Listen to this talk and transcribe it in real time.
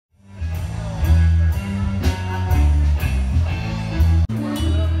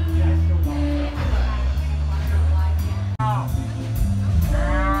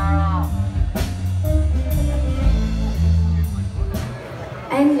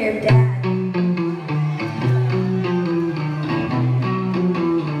care of Dad.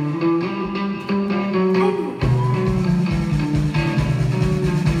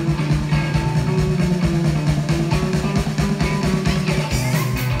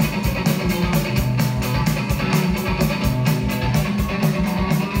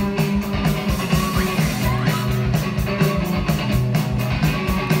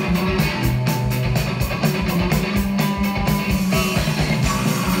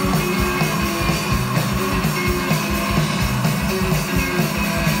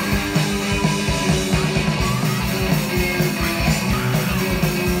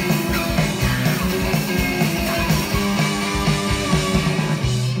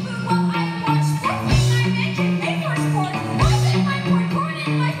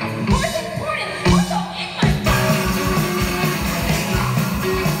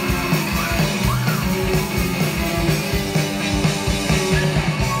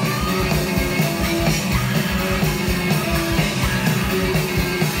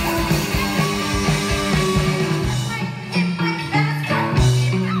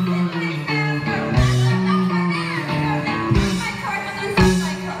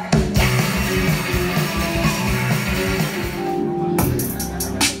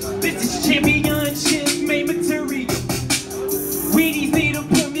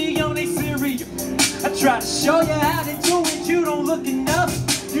 Try to show you how to do it, you don't look enough.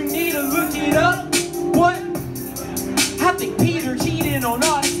 You need to look it up. What? I think Peter cheating on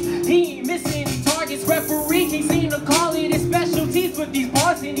us. He ain't missing any targets. Referee can't seem to call it his specialties with these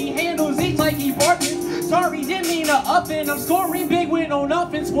bars, and he handles each like he barking. Sorry, didn't mean to up it. I'm scoring big with no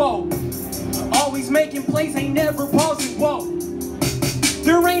nothings. Whoa. Always making plays, ain't never pausing. Whoa.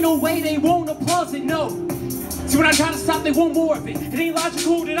 There ain't no way they won't applaud it, no. See, when I try to stop, they want more of it. It ain't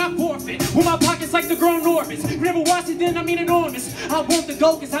logical that I forfeit. With my pockets like the grown orbits. You never watch it, then I mean enormous. I want the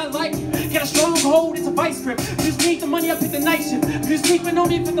go, cause I like it. Get a stronghold, it's a vice grip. Just need the money, I pick the night shift. Just sleeping on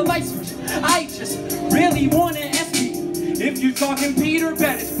it for the light switch. I just really want an SP. If you talking Peter,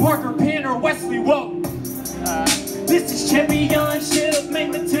 bet it's Parker, Penn, or Wesley. Whoa. This is championship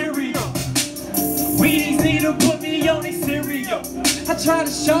made material. Wheaties need to put me on a cereal. I try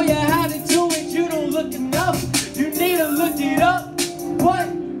to show you how to do it, you don't look enough. You need to look it up. What?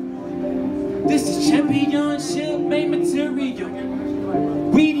 This is championship made material.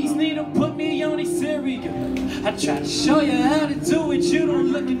 Wheaties need to put me on a cereal. I try to show you how to do it, you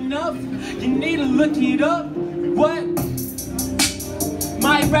don't look enough. You need to look it up. What?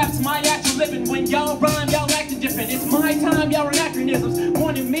 My rap's my actual living. When y'all rhyme, y'all acting different. It's my time, y'all anachronisms.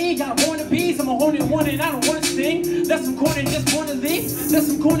 Wanting me, y'all wannabes. I'm a hornet one and I don't wanna sting. That's some corn and just wanna leave. That's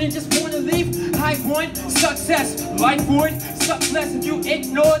some corn and just wanna leave. High point, success, life would suck less if you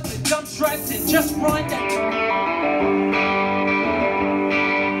ignored the dumb stress and just run that.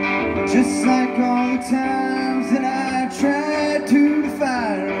 Just like all the times that I tried to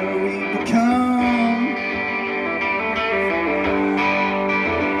define who we become.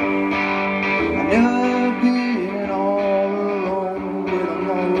 Never been all alone, but I'm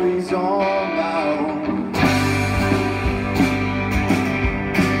always on my own. Hey,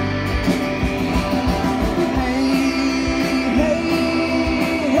 hey,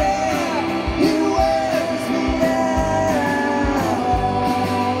 hey, it wears me down.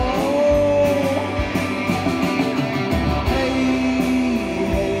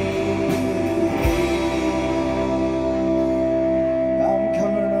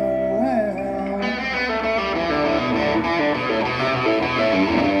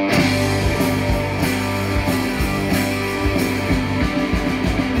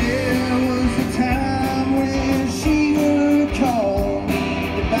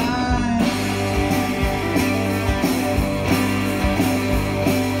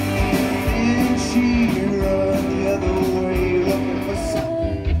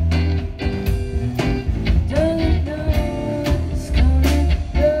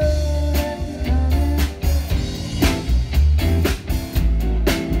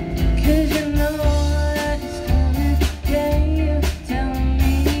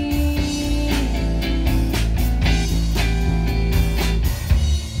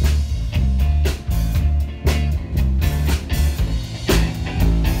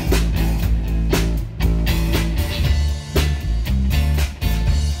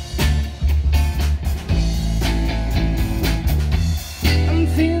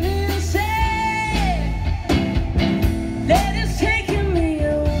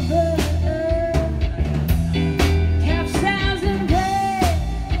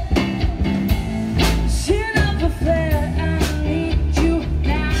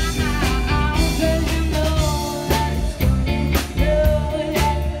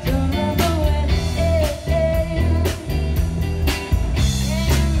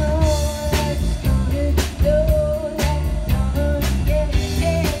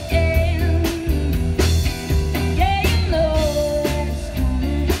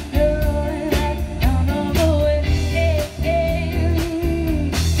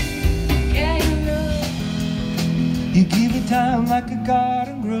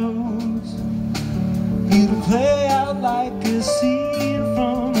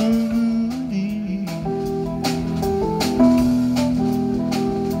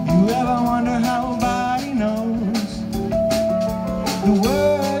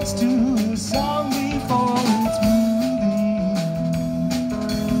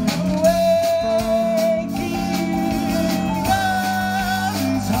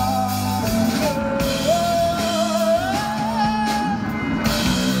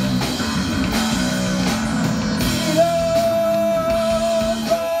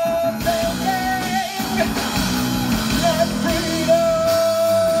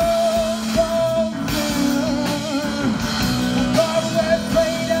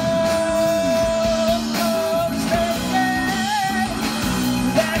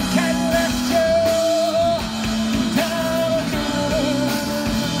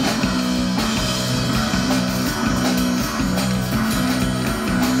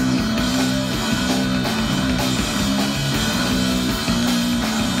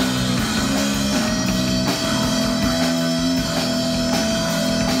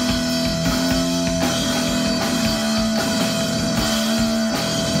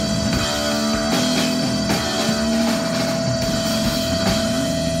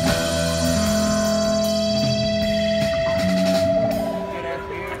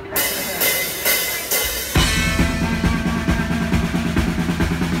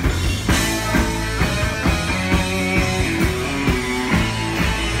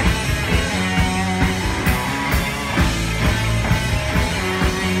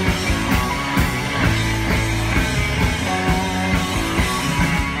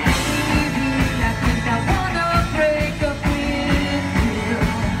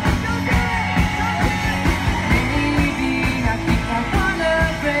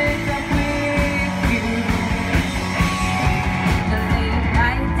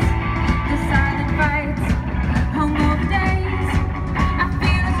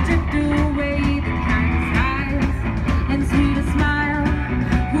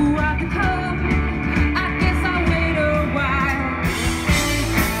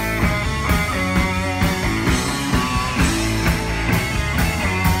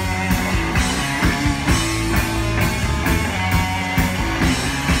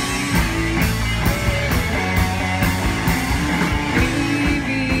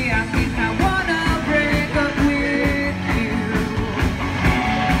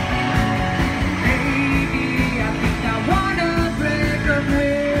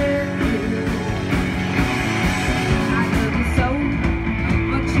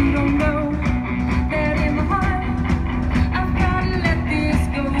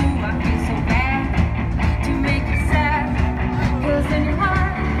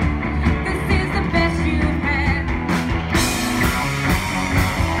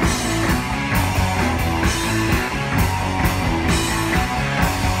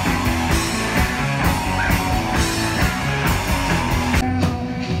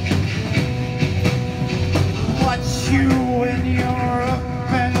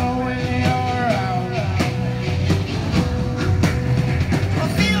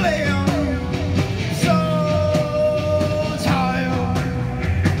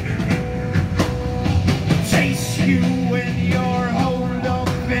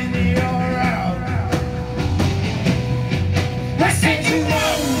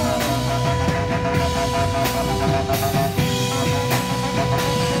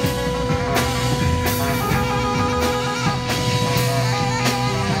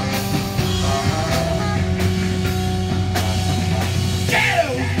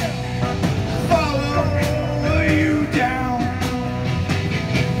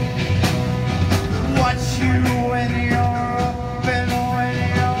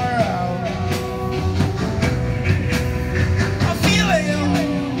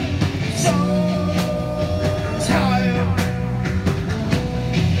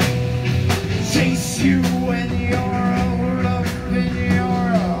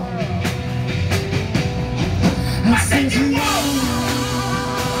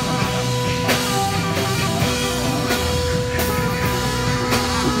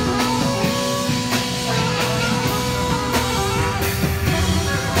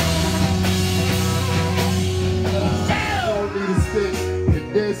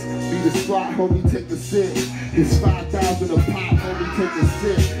 this, need a spot, homie, take a sip. It's 5,000 a pop, homie, take a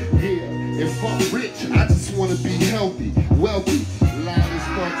sip. Yeah, and fuck rich, I just wanna be healthy, wealthy. Loud as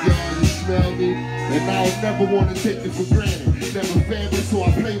fuck, y'all, you smell me? And I'll never wanna take it for granted. Never family, so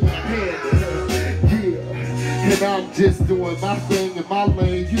I play with my hand. Yeah, and I'm just doing my thing in my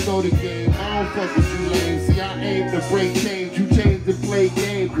lane. You know the game, I don't fuck with you lame. See, I aim to break chains, you change to play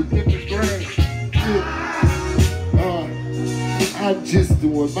games with different grades. Yeah. I'm just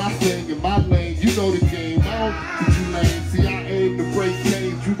doing my thing in my lane. You know the game, I don't fuck with you lame. See, I aim to break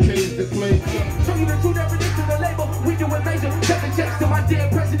chains, you change to play games. Show you the true definition of label. We do it major. Seven checks to my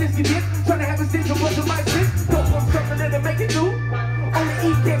dead presidency dick. Trying to have a sense of what's in my shit. Don't want something that'll make it through. Only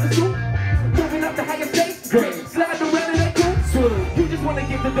eat cancer soup. Moving up the higher stakes. Slide around in that coupe. You just wanna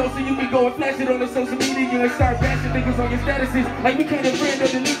get the dough so you can go and flash it on the social media and start bashing niggas on your statuses. Like we can't friend or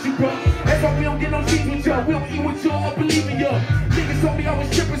delete you, bro. That's why we don't get no TV, yo. We don't eat with you or believe in you. Niggas told me I was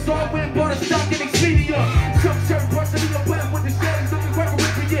tripping, so I went and bought a stock in Expedia. Some shirt brushing me a wet with the shadows looking quite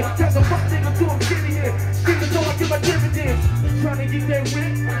ripping, yeah. Tell some fuck nigga to I'm skinny, yeah. Niggas so I get my dividends. Trying to get that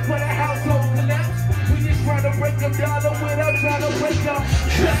rent for that household collapse. We just trying to break them dollar without trying to break them.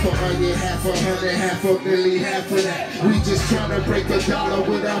 Half a onion, half a hundred, half a million, half of that. We just trying to break a dollar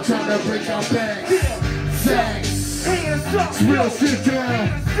without trying to break our bags. Facts. Hands up, Real shit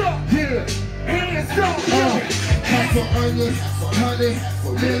down. Yeah. Hands up, Half a onion, half a hundred, half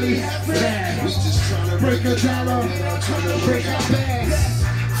a million, half of that. We just trying to break a dollar without trying to break our bags.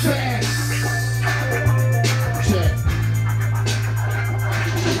 Facts. Check.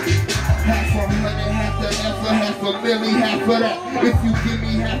 Half a hundred, half the F, half a million, half of that. If you give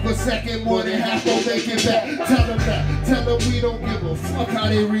me half a second, more than half, I'll make it back. Tell them that. Tell them we don't give a fuck how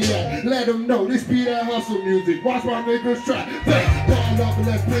they react. Let them know this be that hustle music. Watch my niggas try. Back, ball up and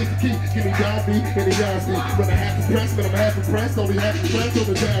let's play the key. Give me down beat, and the down sleep. When I have to press, but I'm half impressed. Only half impressed on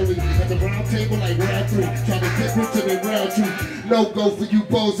the diary. At the round table like round 3. Trying to get rich and then round 2. No go for you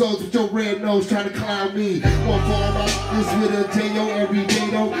bozos with your red nose trying to clown me. One form up is with a J.O. every day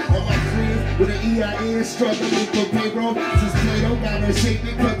though. And my friends with an E.I.N. struggling for payroll. Since Plato gotta shake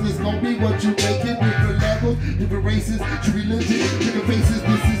it cause it's gonna be what you make it. Different levels, different races, true religion, different faces.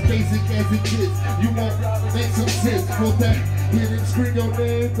 This is basic as it gets. You won't make some sense. For that, hit and scream your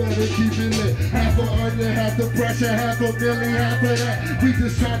name, better keep it lit. Half a onion, half the pressure, half a million, half of that. We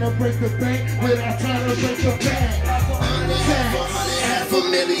just trying to break the bank without trying to break the bank. Half a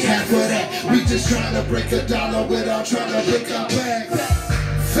million, half of that. We just trying to break a dollar without trying to break our bags.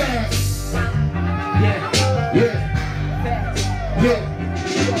 Facts. Yeah.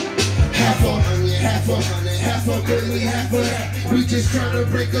 Half a onion, half a hundred, half a million, half of that. We just trying to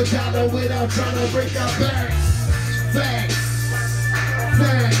break a dollar without trying to break our bags. Facts.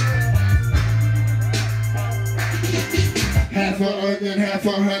 Half a onion, half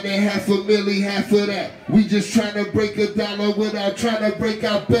a hundred, half a million, half of that. We just trying to break a dollar without trying to break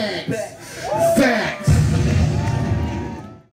our bags. Facts.